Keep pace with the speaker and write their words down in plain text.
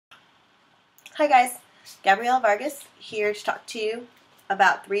Hi guys, Gabrielle Vargas here to talk to you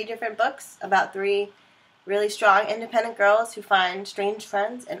about 3 different books about 3 really strong independent girls who find strange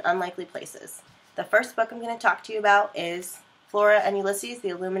friends in unlikely places. The first book I'm going to talk to you about is Flora and Ulysses, The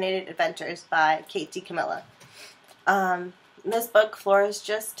Illuminated Adventures by Kate DiCamillo. In this book, Flora's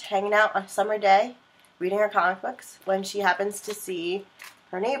just hanging out on a summer day reading her comic books when she happens to see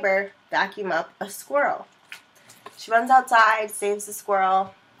her neighbor vacuum up a squirrel. She runs outside, saves the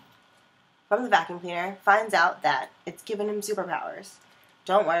squirrel from the vacuum cleaner, finds out that it's given him superpowers.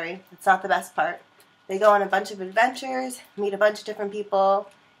 Don't worry, it's not the best part. They go on a bunch of adventures, meet a bunch of different people,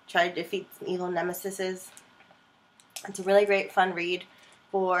 try to defeat some evil nemesises. It's a really great fun read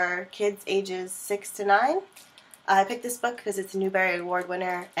for kids ages 6 to 9. I picked this book because it's a Newbery Award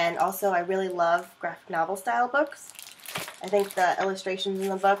winner, and also I really love graphic novel style books. I think the illustrations in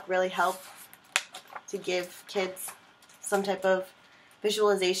the book really help to give kids some type of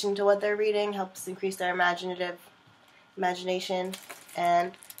visualization to what they're reading, helps increase their imagination,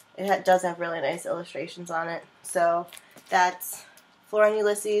 and it does have really nice illustrations on it. So that's Flora and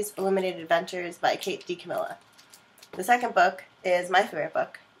Ulysses, Illuminated Adventures by Kate DiCamillo. The second book is my favorite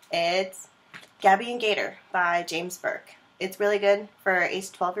book. It's Gabby and Gator by James Burke. It's really good for 8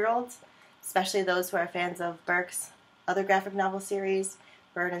 to 12-year-olds, especially those who are fans of Burke's other graphic novel series,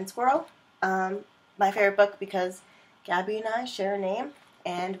 Bird and Squirrel. My favorite book because Gabby and I share a name,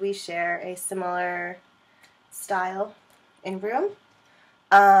 and we share a similar style in room.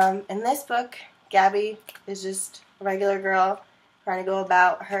 In this book, Gabby is just a regular girl trying to go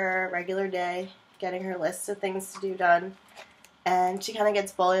about her regular day, getting her list of things to do done, and she kind of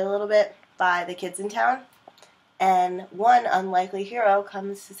gets bullied a little bit by the kids in town, and one unlikely hero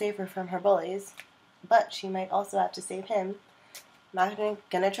comes to save her from her bullies, but she might also have to save him. I'm not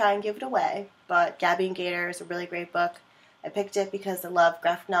gonna try and give it away, but Gabby and Gator is a really great book. I picked it because I love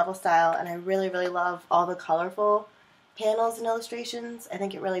graphic novel style, and I really, really love all the colorful panels and illustrations. I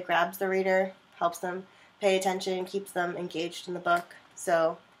think it really grabs the reader, helps them pay attention, keeps them engaged in the book.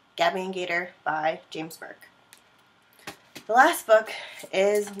 So, Gabby and Gator by James Burke. The last book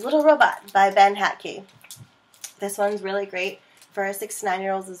is Little Robot by Ben Hatke. This one's really great for 6 to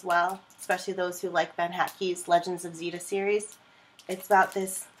 9-year-olds as well, especially those who like Ben Hatke's Legends of Zeta series. It's about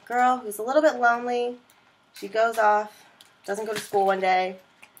this girl who's a little bit lonely. She goes off, doesn't go to school one day,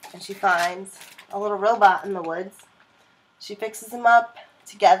 and she finds a little robot in the woods. She fixes him up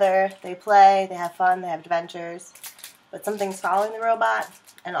together. They play, they have fun, they have adventures. But something's following the robot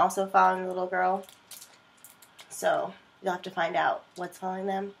and also following the little girl. So you'll have to find out what's following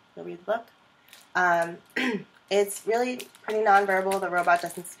them. You'll read the book. It's really pretty nonverbal. The robot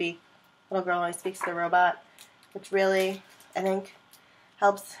doesn't speak. The little girl only speaks to the robot, which really, I think,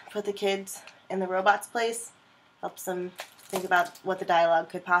 helps put the kids in the robot's place, helps them think about what the dialogue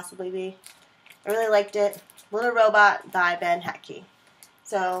could possibly be. I really liked it. Little Robot by Ben Hatke.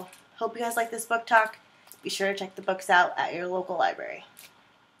 So, hope you guys like this book talk. Be sure to check the books out at your local library.